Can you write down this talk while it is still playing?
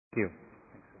Thank you.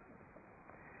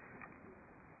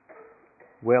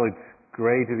 Well, it's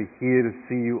great to be here to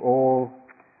see you all,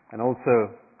 and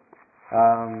also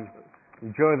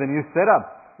enjoy the new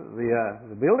setup,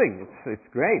 the building. It's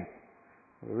great.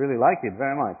 We really like it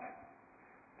very much.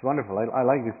 It's wonderful. I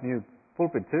like this new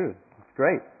pulpit too. It's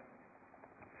great.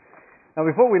 Now,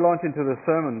 before we launch into the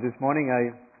sermon this morning,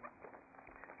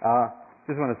 I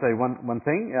just want to say one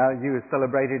thing. You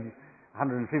celebrated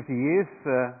 150 years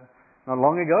not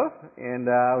long ago, and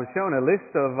I was shown a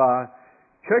list of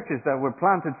churches that were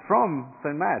planted from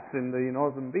St. Matt's in the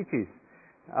northern beaches.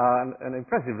 An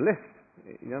impressive list.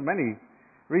 Many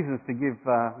reasons to give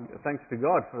thanks to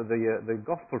God for the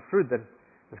gospel fruit that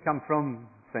has come from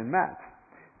St. Matt's.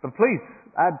 But please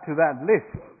add to that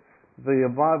list the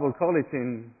Bible College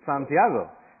in Santiago,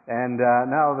 and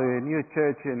now the new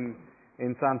church in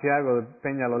Santiago, the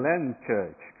Peñalolén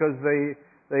Church, because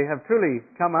they have truly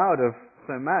come out of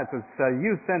St. Matt's.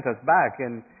 You sent us back,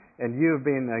 and you've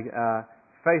been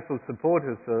faithful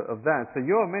supporters of that. So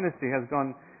your ministry has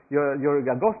gone, your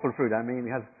gospel fruit,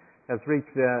 has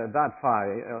reached that far,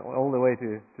 all the way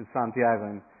to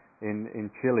Santiago in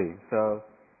Chile. So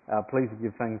please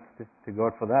give thanks to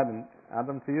God for that and add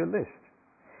them to your list.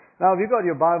 Now, if you've got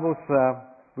your Bibles,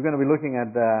 we're going to be looking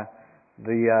at the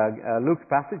Luke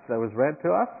passage that was read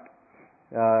to us.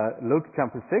 Luke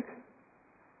chapter 6,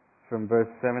 from verse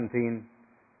 17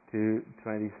 to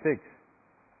 26.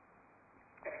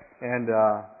 And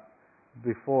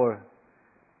before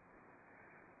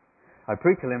I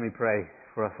preach, let me pray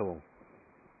for us all.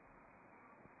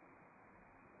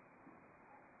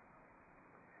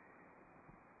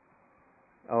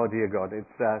 Oh, dear God,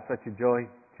 it's such a joy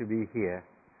to be here,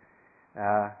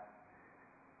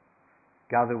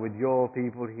 gathered with your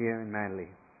people here in Manly,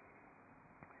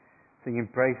 singing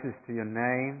praises to your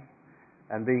name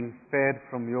and being fed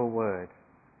from your word.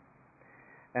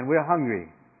 And we're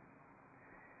hungry.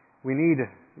 We need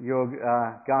your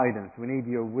guidance. We need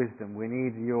your wisdom. We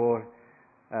need your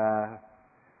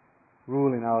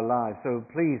rule in our lives. So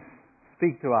please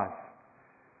speak to us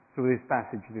through this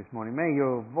passage this morning. May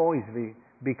your voice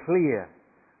be clear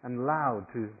and loud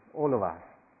to all of us.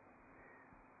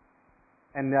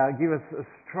 And give us a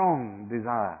strong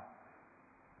desire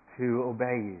to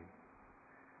obey you,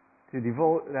 to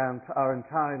devote our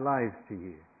entire lives to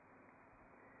you.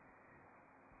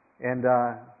 And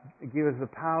give us the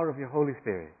power of your Holy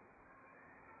Spirit,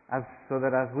 so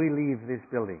that as we leave this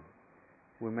building,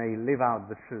 we may live out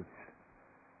the truths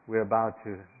we're about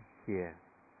to hear.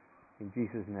 In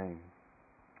Jesus' name,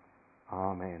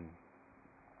 Amen.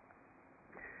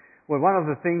 Well, one of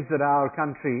the things that our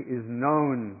country is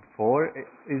known for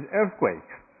is earthquakes.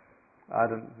 I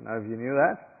don't know if you knew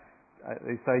that.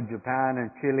 They say Japan and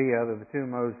Chile are the two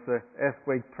most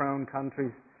earthquake-prone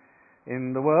countries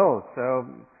in the world. So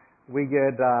we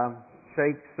get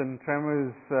shakes and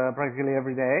tremors practically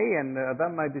every day, and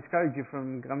that might discourage you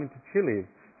from coming to Chile.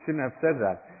 Shouldn't have said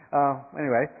that.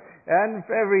 Anyway, and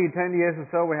every 10 years or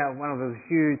so we have one of those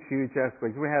huge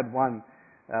earthquakes. We had one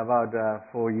about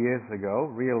 4 years ago,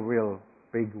 real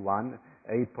big one,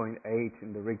 8.8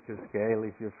 in the Richter scale,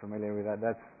 if you're familiar with that.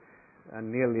 That's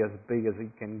nearly as big as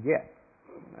it can get.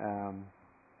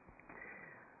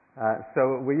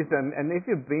 So we used to, and if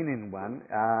you've been in one,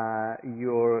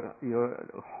 your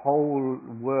whole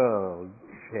world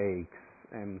shakes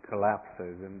and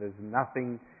collapses, and there's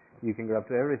nothing you can grab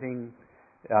to. Everything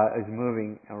is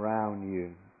moving around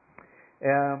you.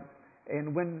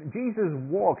 And when Jesus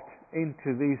walked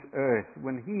into this earth,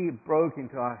 when he broke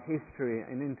into our history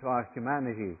and into our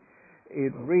humanity,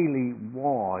 it really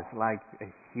was like a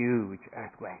huge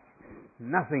earthquake.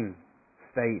 Nothing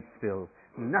stayed still.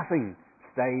 Nothing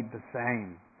stayed the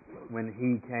same when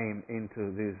he came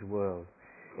into this world.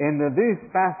 And this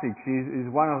passage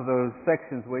is one of those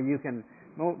sections where you can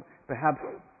perhaps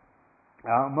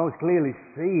most clearly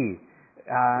see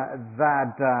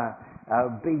that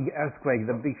big earthquake,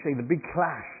 the big shake, the big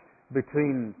clash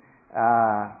between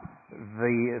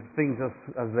the things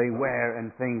as they were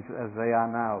and things as they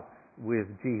are now with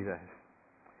Jesus.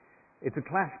 It's a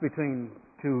clash between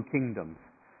two kingdoms.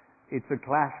 It's a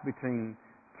clash between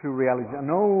two realities, an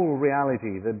old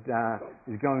reality that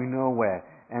is going nowhere,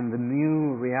 and the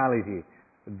new reality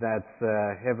that's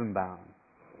heaven-bound.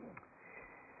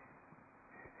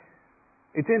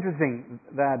 It's interesting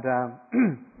that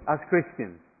as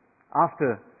Christians,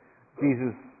 after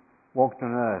Jesus walked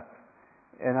on earth,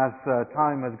 and as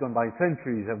time has gone by,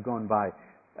 centuries have gone by,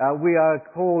 we are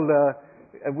called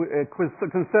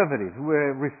conservatives.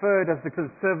 We're referred as the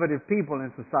conservative people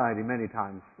in society many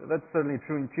times. That's certainly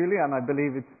true in Chile, and I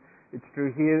believe it's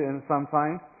true here in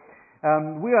sometimes.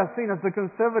 We are seen as the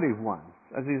conservative ones.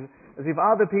 as if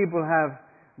other people have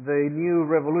the new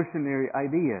revolutionary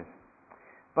ideas.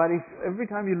 But if every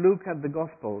time you look at the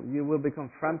gospel, you will be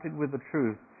confronted with the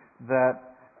truth that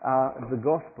the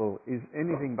gospel is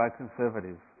anything but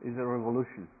conservative, is a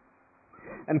revolution.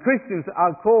 And Christians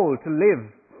are called to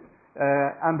live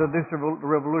under this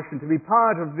revolution, to be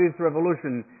part of this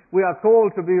revolution. We are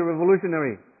called to be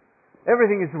revolutionary.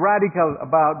 Everything is radical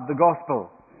about the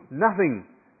gospel. Nothing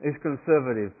is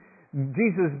conservative.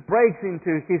 Jesus breaks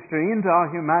into history, into our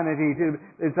humanity.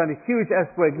 It's a huge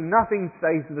earthquake. Nothing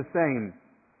stays the same.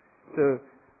 So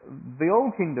the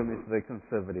old kingdom is the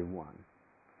conservative one.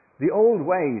 The old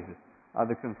ways are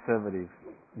the conservative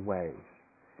ways.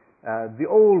 The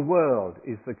old world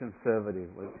is the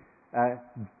conservative way.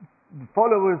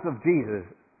 Followers of Jesus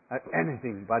are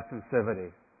anything but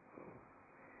conservative.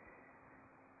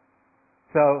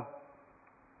 So,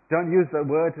 don't use that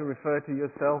word to refer to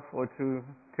yourself or to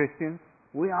Christians.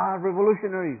 We are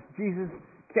revolutionaries. Jesus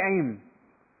came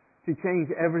to change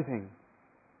everything.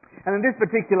 And in this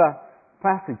particular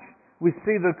passage, we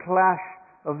see the clash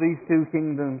of these two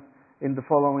kingdoms in the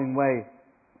following way.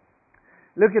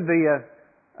 Look at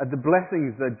the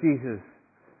blessings that Jesus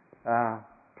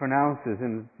pronounces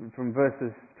from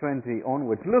verses 20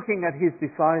 onwards. Looking at his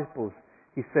disciples,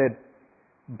 he said,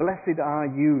 "Blessed are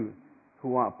you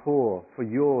who are poor, for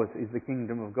yours is the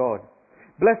kingdom of God.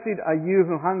 Blessed are you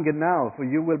who hunger now, for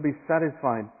you will be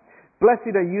satisfied.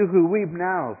 Blessed are you who weep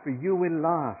now, for you will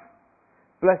laugh.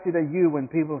 Blessed are you when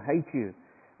people hate you,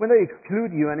 when they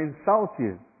exclude you and insult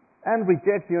you, and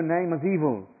reject your name as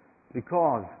evil,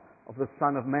 because of the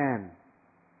Son of Man.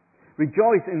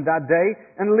 Rejoice in that day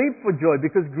and leap for joy,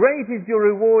 because great is your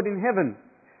reward in heaven.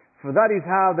 For that is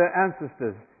how their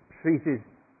ancestors treated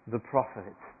the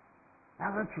prophets."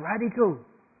 Now that's radical.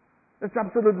 That's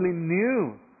absolutely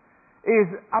new. It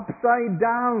is upside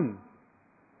down.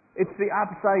 It's the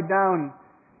upside down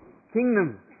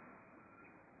kingdom.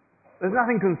 There's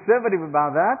nothing conservative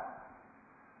about that.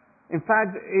 In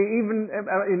fact, even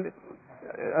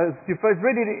as you first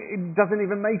read it, it doesn't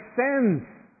even make sense.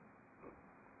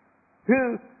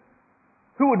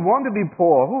 Who would want to be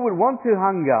poor? Who would want to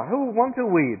hunger? Who would want to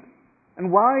weep?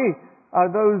 And why are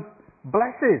those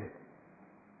blessed?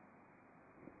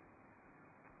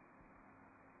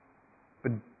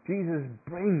 But Jesus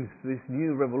brings this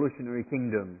new revolutionary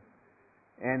kingdom,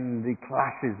 and it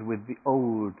clashes with the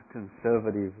old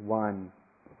conservative one.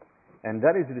 And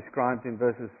that is described in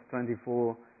verses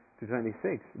 24 to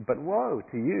 26. "But woe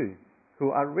to you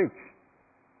who are rich,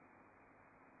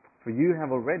 for you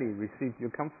have already received your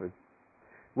comfort.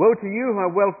 Woe to you who are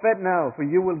well fed now, for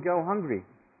you will go hungry.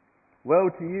 Woe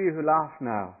to you who laugh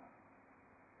now,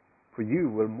 for you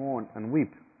will mourn and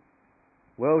weep.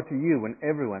 Woe to you when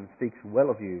everyone speaks well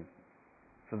of you,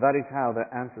 for that is how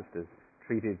their ancestors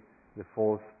treated the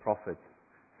false prophets."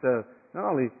 So, not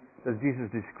only does Jesus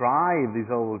describe this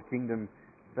old kingdom,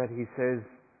 but he says,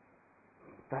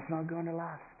 that's not going to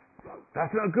last.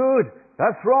 That's not good.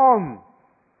 That's wrong.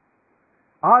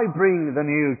 I bring the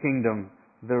new kingdom,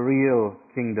 the real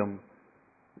kingdom.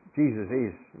 Jesus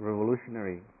is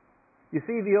revolutionary. You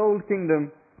see, the old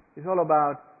kingdom is all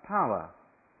about power.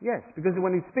 Yes, because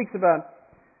when he speaks about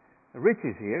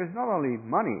riches here, it's not only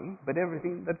money, but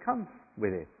everything that comes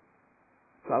with it.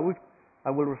 So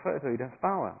I will refer to it as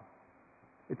power.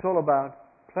 It's all about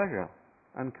pleasure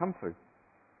and comfort.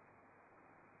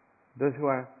 Those who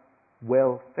are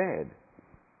well fed.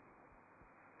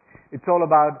 It's all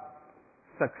about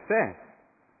success.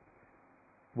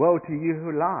 Woe to you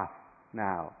who laugh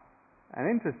now. And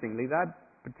interestingly,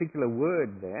 that particular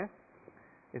word there,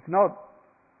 it's not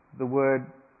the word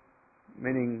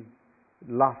meaning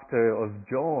laughter of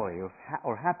joy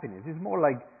or happiness. It's more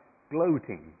like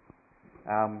gloating.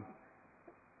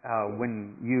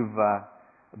 When you've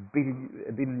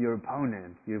beaten your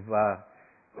opponent, you've won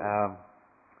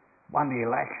the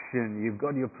election, you've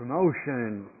got your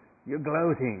promotion, you're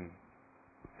gloating.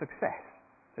 Success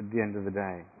at the end of the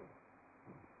day.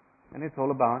 And it's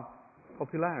all about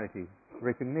popularity,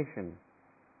 recognition.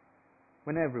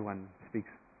 When everyone speaks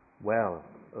well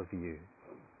of you.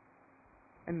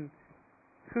 And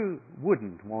who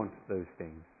wouldn't want those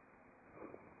things?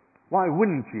 Why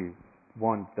wouldn't you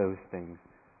want those things?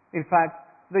 In fact,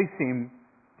 they seem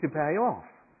to pay off.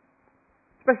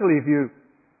 Especially if you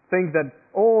think that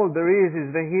all there is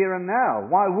the here and now.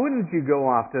 Why wouldn't you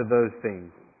go after those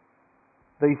things?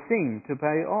 They seem to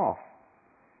pay off.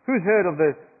 Who's heard of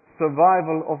the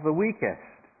survival of the weakest?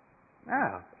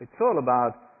 Now, it's all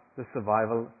about the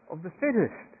survival of the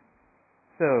fittest.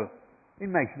 So, it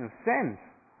makes no sense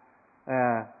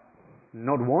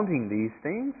not wanting these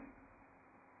things.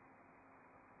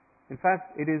 In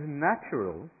fact, it is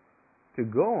natural to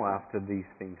go after these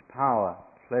things: power,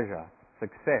 pleasure,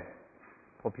 success,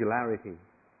 popularity.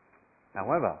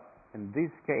 However, in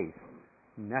this case,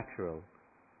 natural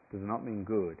does not mean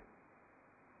good.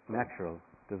 Natural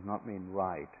does not mean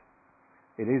right.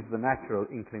 It is the natural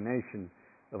inclination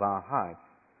of our hearts,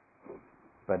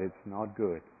 but it's not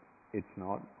good. It's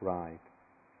not right.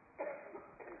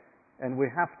 And we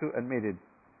have to admit it,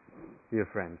 dear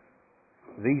friends.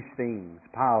 These things,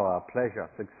 power, pleasure,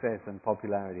 success, and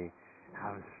popularity,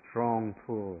 have a strong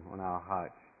pull on our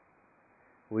hearts.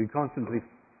 We constantly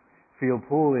feel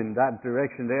pulled in that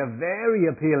direction. They are very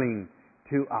appealing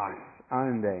to us,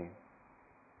 aren't they?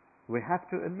 We have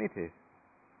to admit it.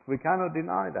 We cannot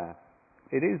deny that.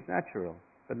 It is natural.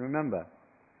 But remember,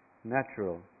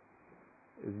 natural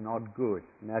is not good.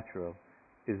 Natural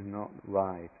is not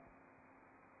right.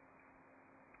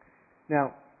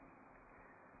 Now,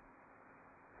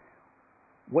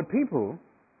 what people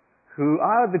who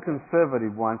are the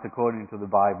conservative ones according to the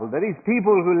Bible, that is,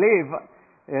 people who live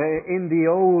in the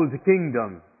old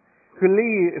kingdom, who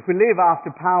live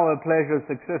after power, pleasure,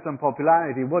 success, and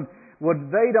popularity, what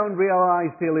they don't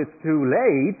realize till it's too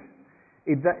late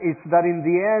is that in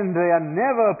the end they are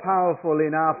never powerful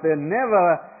enough, they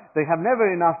have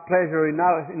never enough pleasure,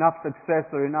 enough success,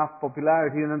 or enough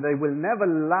popularity, and they will never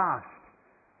last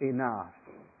enough.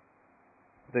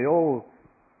 They all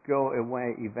go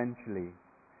away eventually.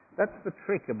 That's the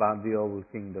trick about the old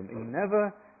kingdom. It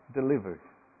never delivers.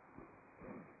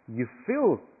 You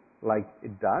feel like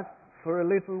it does for a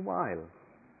little while,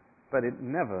 but it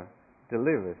never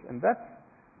delivers. And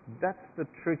that's the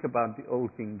trick about the old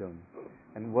kingdom,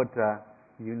 and what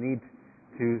you need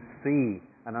to see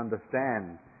and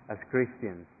understand as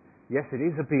Christians. Yes, it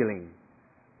is appealing,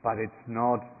 but it's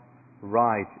not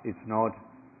right. It's not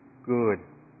good.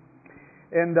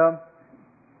 And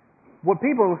what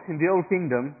people in the old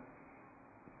kingdom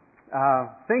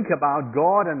think about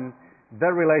God and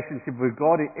their relationship with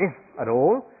God, if at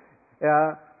all,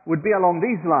 would be along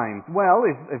these lines. Well,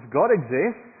 if God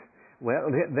exists,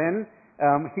 well, then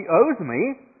He owes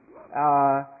me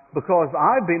because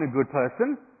I've been a good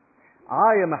person.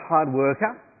 I am a hard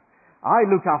worker. I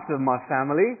look after my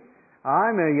family.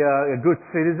 I'm a good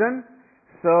citizen.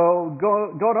 So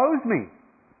God owes me.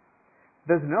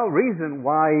 There's no reason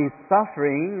why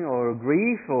suffering or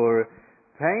grief or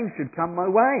pain should come my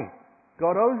way.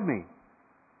 God owes me.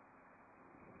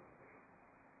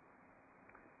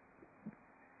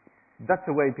 That's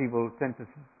the way people tend to,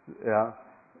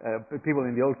 people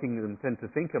in the Old Kingdom tend to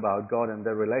think about God and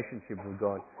their relationship with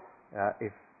God,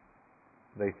 if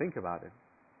they think about it.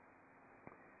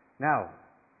 Now,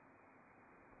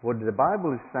 what the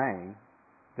Bible is saying,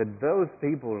 that those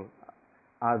people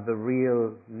are the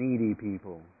real needy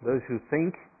people. Those who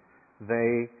think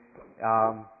they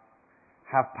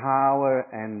have power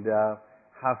and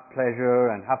have pleasure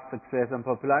and have success and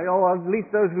popularity, or at least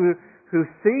those who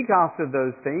seek after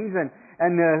those things and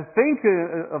think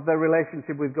of their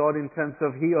relationship with God in terms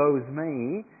of He owes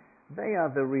me, they are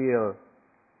the real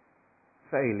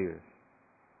failures.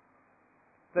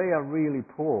 They are really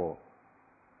poor.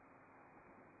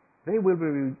 They will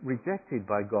be rejected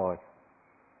by God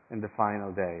in the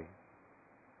final day.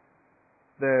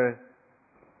 Their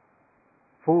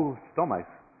full stomachs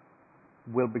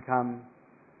will become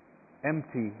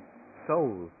empty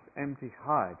souls, empty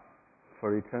hearts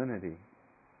for eternity.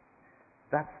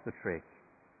 That's the trick.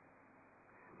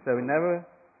 So it never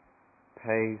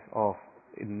pays off.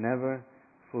 It never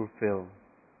fulfills.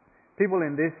 People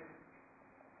in this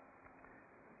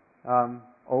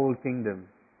old kingdom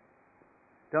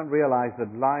don't realize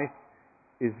that life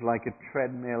is like a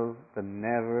treadmill that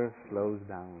never slows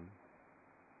down.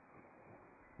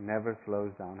 Never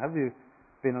slows down. Have you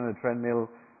been on a treadmill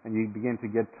and you begin to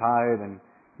get tired and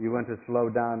you want to slow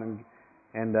down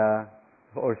and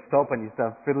or stop and you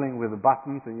start fiddling with the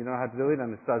buttons and you know how to do it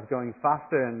and it starts going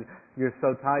faster and you're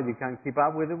so tired you can't keep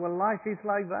up with it? Well, life is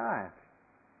like that.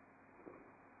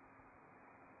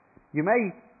 You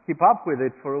may keep up with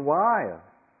it for a while,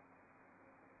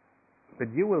 but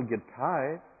you will get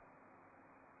tired.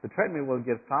 The treadmill will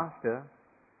get faster.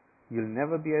 You'll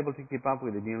never be able to keep up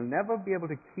with it. You'll never be able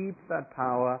to keep that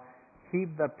power,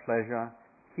 keep that pleasure,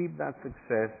 keep that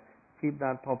success, keep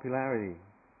that popularity.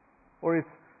 Or it's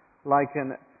like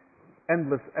an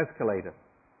endless escalator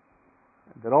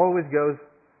that always goes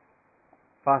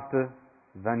faster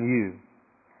than you.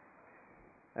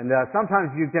 And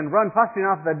sometimes you can run fast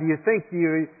enough that you think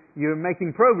you're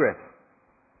making progress,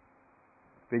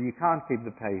 but you can't keep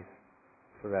the pace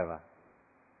forever.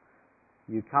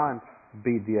 You can't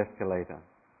beat the escalator.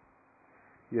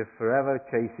 You're forever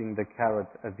chasing the carrot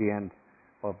at the end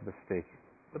of the stick.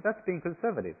 But that's being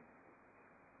conservative.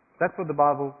 That's what the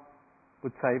Bible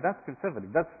would say. That's conservative.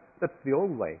 That's the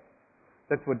old way.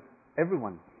 That's what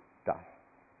everyone does.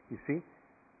 You see?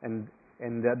 And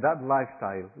that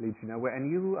lifestyle leads you nowhere.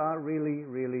 And you are really,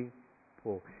 really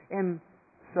poor. And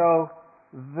so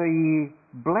the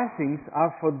blessings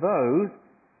are for those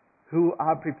who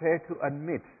are prepared to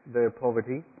admit their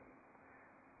poverty,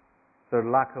 their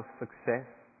lack of success,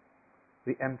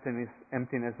 the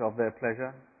emptiness of their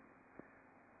pleasure,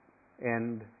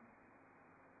 and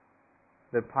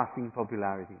their passing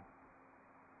popularity.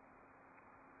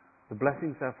 The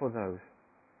blessings are for those.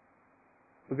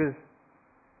 Because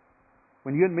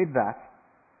when you admit that,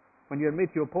 when you admit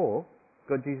you're poor,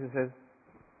 God, Jesus says,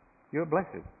 you're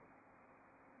blessed.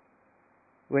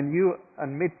 When you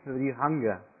admit that you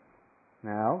hunger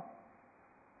now,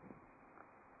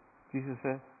 Jesus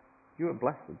says, you are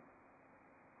blessed.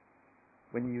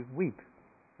 When you weep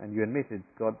and you admit it,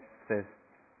 God says,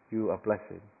 you are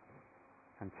blessed.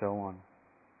 And so on.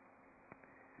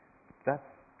 That's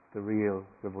the real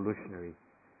revolutionary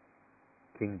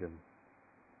kingdom.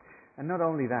 And not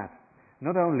only that,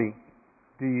 not only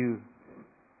do you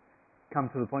come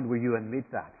to the point where you admit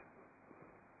that,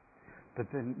 but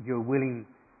then you're willing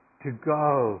to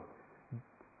go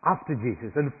after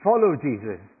Jesus and follow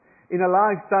Jesus in a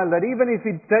lifestyle that even if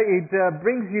it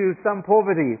brings you some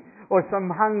poverty or some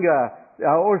hunger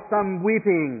or some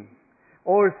weeping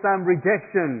or some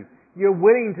rejection, you're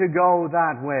willing to go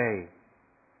that way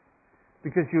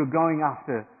because you're going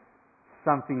after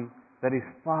something that is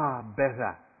far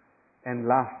better and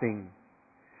lasting.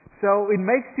 So it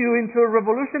makes you into a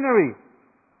revolutionary.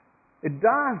 It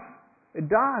does. It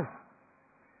does.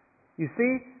 You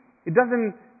see, it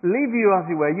doesn't leave you as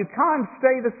you were. You can't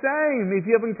stay the same if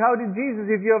you have encountered Jesus,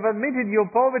 if you have admitted your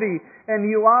poverty and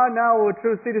you are now a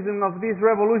true citizen of this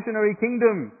revolutionary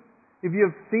kingdom. If you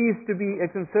have ceased to be a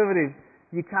conservative,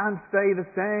 you can't stay the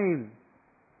same.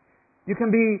 You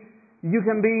can be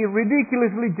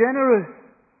ridiculously generous.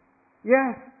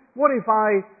 Yes. What if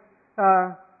I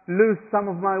lose some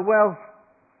of my wealth?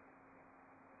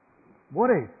 What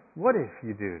if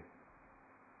you do?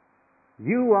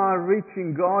 You are rich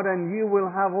in God and you will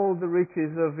have all the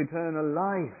riches of eternal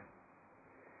life.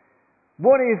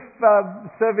 What if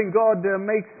serving God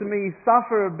makes me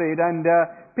suffer a bit and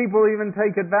people even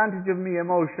take advantage of me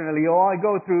emotionally, or I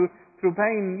go through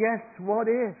pain? Yes, what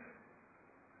if?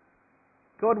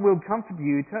 God will comfort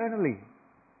you eternally.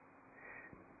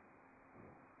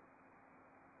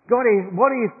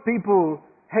 What if people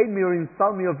hate me or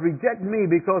insult me or reject me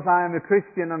because I am a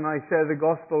Christian and I share the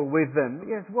gospel with them?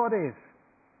 Yes, what if?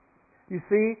 You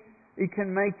see, it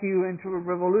can make you into a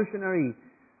revolutionary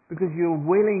because you're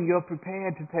willing, you're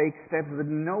prepared to take steps that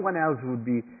no one else would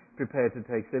be prepared to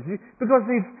take steps. Because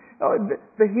if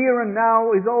the here and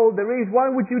now is all there is, why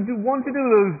would you want to do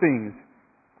those things?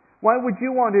 Why would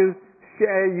you want to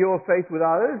share your faith with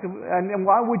others? And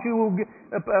why would you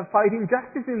fight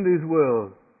injustice in this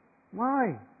world?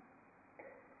 Why?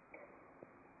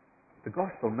 The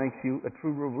gospel makes you a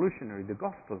true revolutionary. The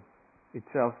gospel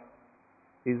itself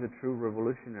is a true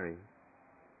revolutionary.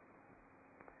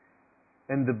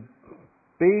 And the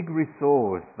big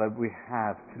resource that we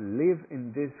have to live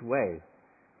in this way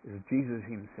is Jesus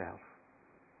himself.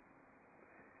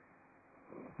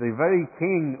 The very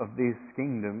king of this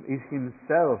kingdom is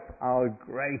himself our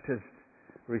greatest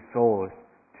resource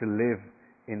to live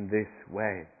in this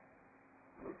way.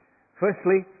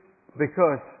 Firstly,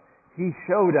 because he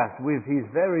showed us with his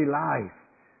very life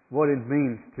what it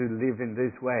means to live in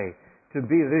this way, to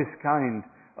be this kind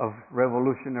of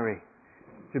revolutionary,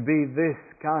 to be this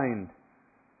kind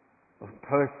of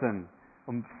person,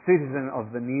 citizen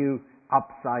of the new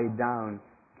upside down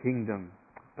kingdom.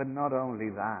 But not only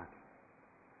that.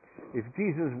 If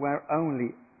Jesus were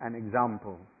only an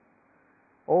example,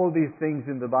 all these things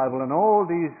in the Bible and all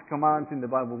these commands in the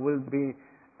Bible will be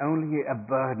only a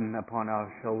burden upon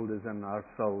our shoulders and our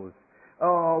souls.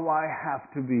 Oh, I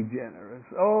have to be generous.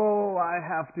 Oh, I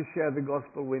have to share the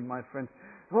gospel with my friends.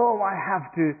 Oh, I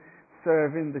have to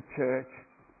serve in the church.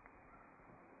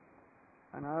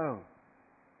 I know.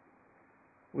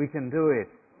 We can do it.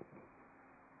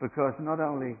 Because not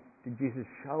only did Jesus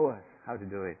show us how to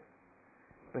do it,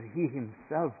 but he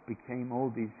himself became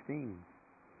all these things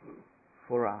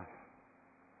for us.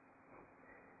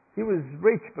 He was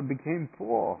rich but became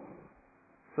poor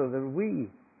so that we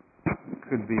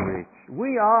could be rich.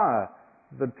 We are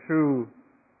the true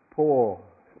poor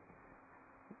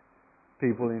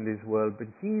people in this world, but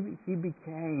he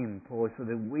became poor so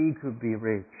that we could be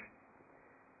rich.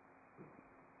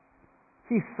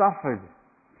 He suffered.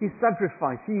 He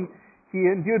sacrificed. He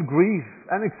endured grief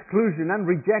and exclusion and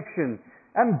rejection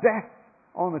and death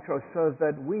on the cross so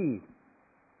that we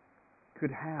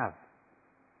could have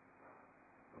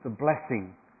the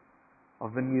blessing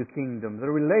of the new kingdom, the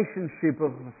relationship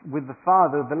with the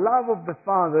Father, the love of the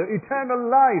Father, eternal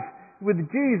life with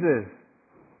Jesus.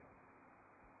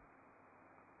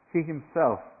 He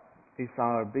Himself is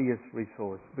our biggest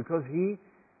resource because He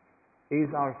is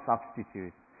our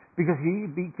substitute. Because He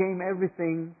became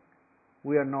everything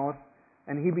we are not,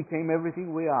 and He became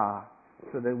everything we are,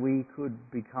 so that we could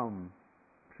become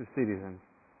true citizens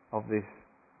of this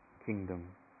kingdom.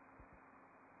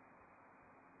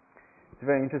 It's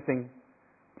very interesting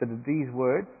that these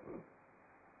words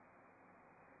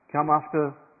come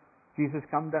after Jesus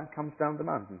comes down the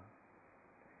mountain.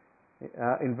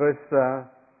 In verse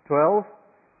 12,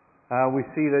 we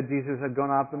see that Jesus had gone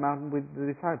up the mountain with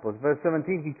the disciples. Verse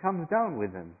 17, He comes down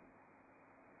with them.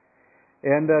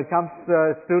 And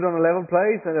stood on a level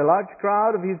place, and a large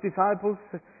crowd of His disciples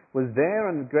was there,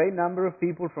 and a great number of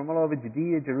people from all over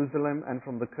Judea, Jerusalem, and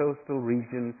from the coastal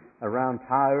region around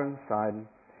Tyre and Sidon,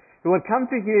 who had come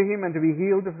to hear Him and to be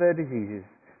healed of their diseases.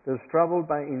 Those troubled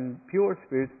by impure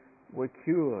spirits were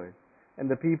cured, and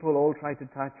the people all tried to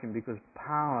touch Him because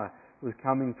power was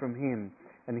coming from Him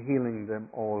and healing them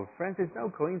all. Friends, it's no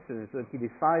coincidence that He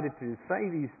decided to say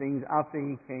these things after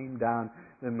He came down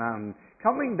the mountain.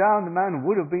 Coming down the mountain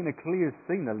would have been a clear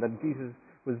signal that Jesus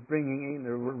was bringing in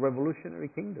a revolutionary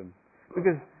kingdom.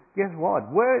 Because guess what?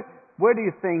 Where do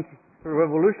you think the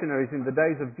revolutionaries in the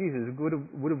days of Jesus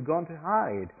would have gone to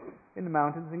hide? In the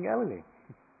mountains in Galilee.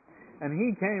 And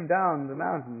He came down the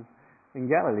mountains in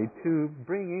Galilee to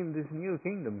bring in this new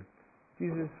kingdom.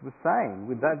 Jesus was saying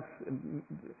with that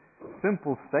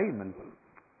simple statement,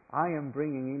 I am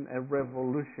bringing in a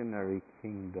revolutionary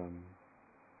kingdom.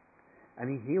 And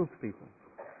He heals people.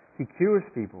 He cures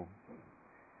people.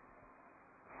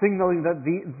 Signaling that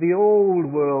the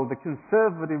old world, the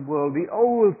conservative world, the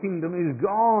old kingdom is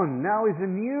gone. Now is a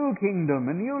new kingdom,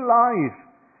 a new life,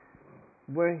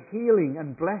 where healing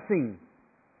and blessing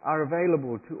are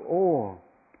available to all.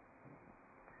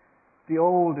 The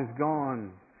old is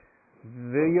gone.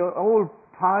 The old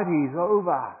party is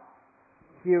over.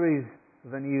 Here is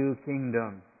the new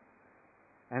kingdom.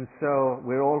 And so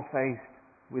we're all faced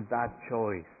with that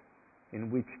choice.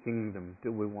 In which kingdom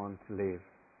do we want to live?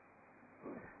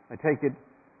 I take it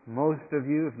most of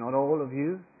you, if not all of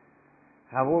you,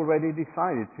 have already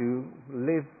decided to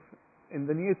live in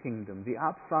the new kingdom, the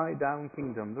upside down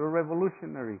kingdom, the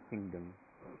revolutionary kingdom.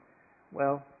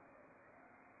 Well,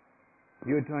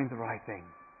 you're doing the right thing.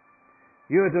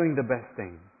 You're doing the best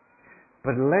thing.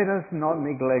 But let us not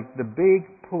neglect the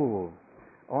big pull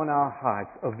on our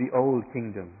hearts of the old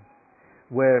kingdom,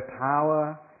 where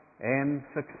power and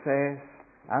success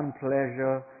and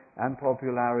pleasure and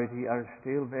popularity are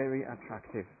still very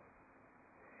attractive.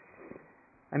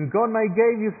 And God may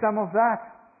give you some of that.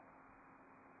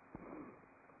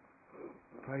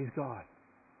 Praise God.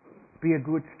 Be a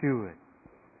good steward.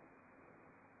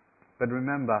 But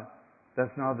remember,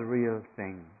 that's not the real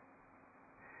thing.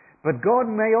 But God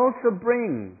may also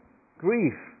bring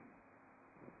grief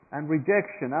and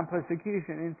rejection and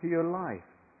persecution into your life.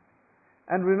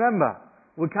 And remember,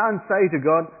 we can't say to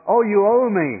God, oh, you owe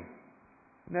me.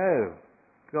 No,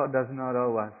 God does not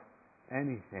owe us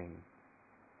anything.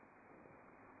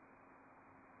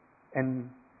 And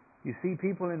you see,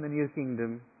 people in the new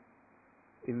kingdom,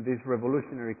 in this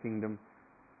revolutionary kingdom,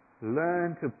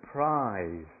 learn to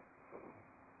prize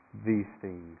these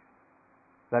things.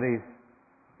 That is,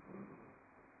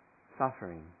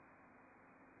 suffering,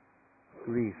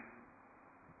 grief,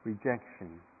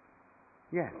 rejection.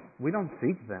 Yes, we don't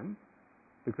seek them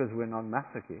because we're not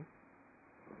masochists.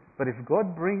 But if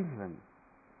God brings them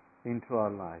into our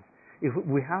lives, if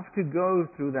we have to go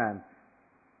through them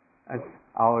as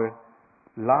our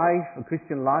life, a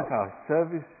Christian life, our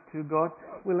service to God,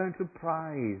 we learn to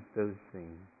prize those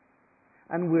things.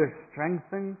 And we're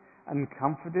strengthened and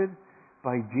comforted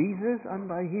by Jesus and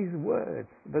by His words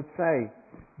that say,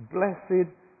 blessed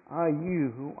are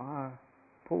you who are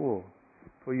poor,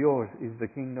 for yours is the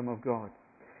kingdom of God.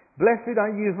 Blessed are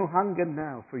you who hunger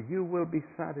now, for you will be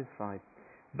satisfied.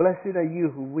 Blessed are you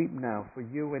who weep now, for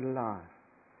you will laugh.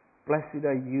 Blessed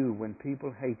are you when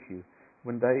people hate you,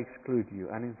 when they exclude you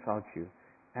and insult you,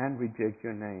 and reject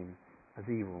your name as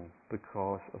evil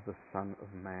because of the Son of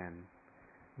Man.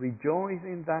 Rejoice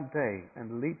in that day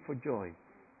and leap for joy,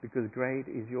 because great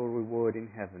is your reward in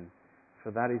heaven,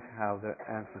 for that is how their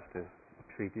ancestors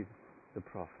treated the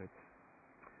prophets.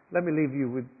 Let me leave you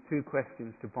with two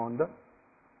questions to ponder.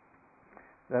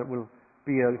 That will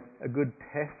be a good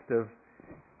test of,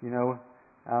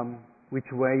 which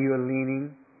way you are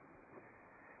leaning.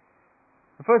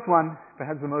 The first one,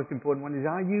 perhaps the most important one, is,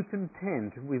 are you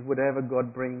content with whatever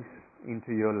God brings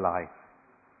into your life?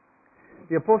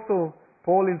 The Apostle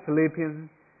Paul in Philippians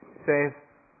says,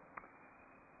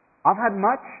 I've had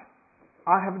much,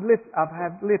 I've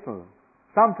had little.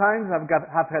 Sometimes I've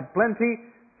had plenty,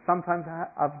 sometimes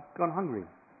I've gone hungry.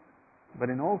 But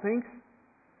in all things,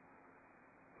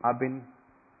 I've been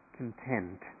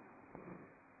content.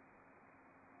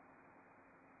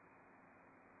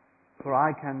 For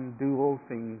I can do all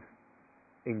things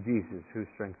in Jesus who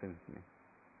strengthens me.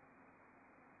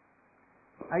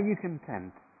 Are you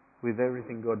content with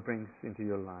everything God brings into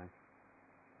your life?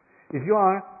 If you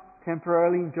are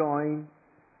temporarily enjoying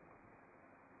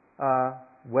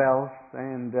wealth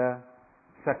and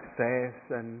success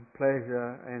and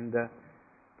pleasure and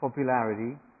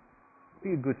popularity,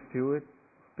 be a good steward,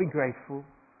 be grateful,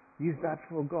 use that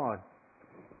for God.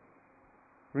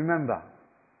 Remember,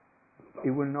 it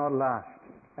will not last,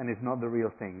 and it's not the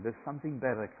real thing. There's something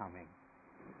better coming.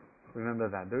 Remember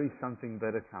that. There is something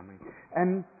better coming.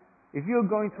 And if you're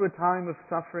going through a time of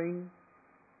suffering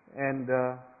and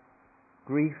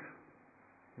grief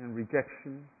and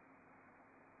rejection,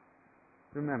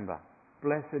 remember,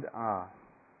 blessed are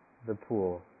the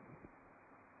poor,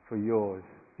 for yours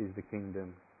is the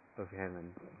kingdom of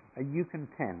heaven. Are you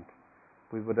content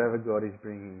with whatever God is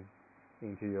bringing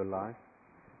into your life?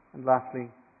 And lastly,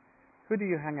 who do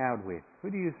you hang out with?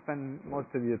 Who do you spend most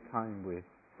of your time with?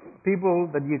 People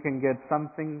that you can get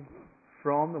something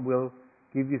from, that will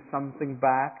give you something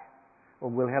back, or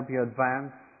will help you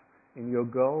advance in your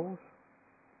goals?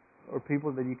 Or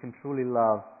people that you can truly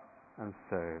love and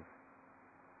serve?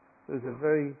 Those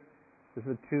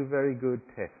are two very good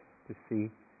tests to see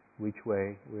which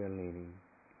way we are leaning.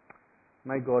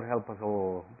 May God help us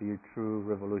all be true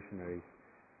revolutionaries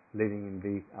living in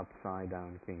the upside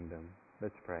down kingdom.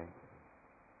 Let's pray.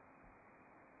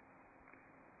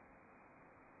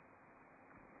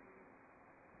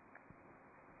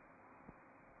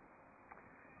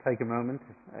 Take a moment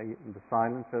in the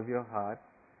silence of your heart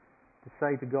to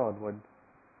say to God what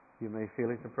you may feel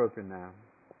is appropriate now.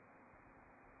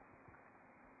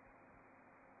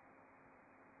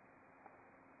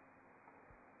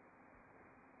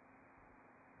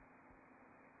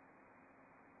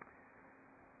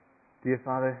 Dear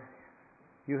Father,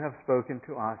 you have spoken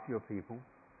to us, your people.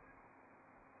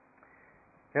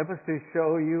 Help us to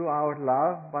show you our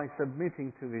love by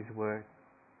submitting to this word.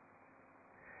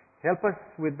 Help us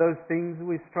with those things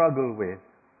we struggle with,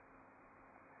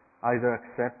 either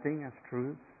accepting as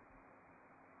truths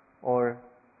or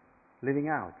living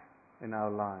out in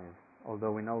our lives,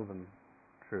 although we know them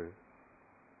true.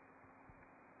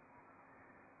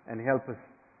 And help us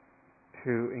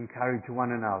to encourage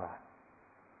one another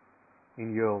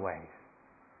in your ways.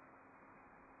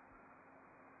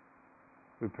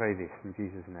 We pray this in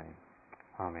Jesus' name.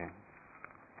 Amen.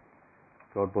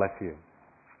 God bless you.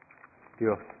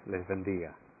 Dios les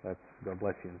bendiga. That's God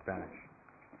bless you in Spanish.